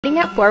Starting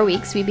at 4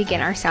 weeks, we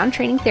begin our sound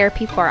training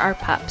therapy for our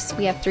pups.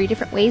 We have 3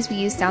 different ways we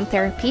use sound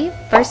therapy.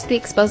 First, we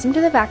expose them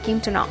to the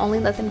vacuum to not only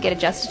let them get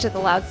adjusted to the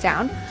loud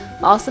sound,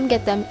 but also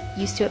get them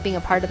used to it being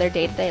a part of their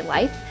day-to-day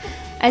life.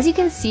 As you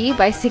can see,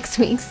 by 6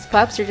 weeks,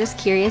 pups are just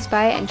curious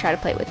by it and try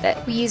to play with it.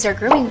 We use our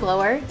grooming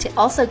blower to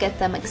also get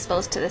them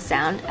exposed to the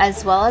sound,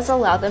 as well as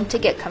allow them to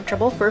get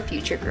comfortable for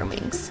future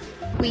groomings.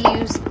 We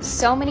use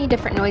so many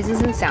different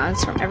noises and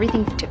sounds, from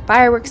everything to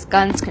fireworks,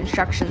 guns,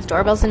 constructions,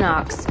 doorbells, and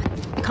knocks.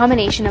 The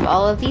combination of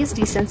all of these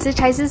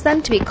desensitizes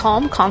them to be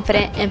calm,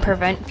 confident, and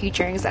prevent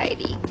future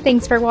anxiety.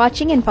 Thanks for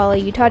watching, and follow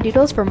Utah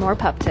Doodles for more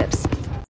pup tips.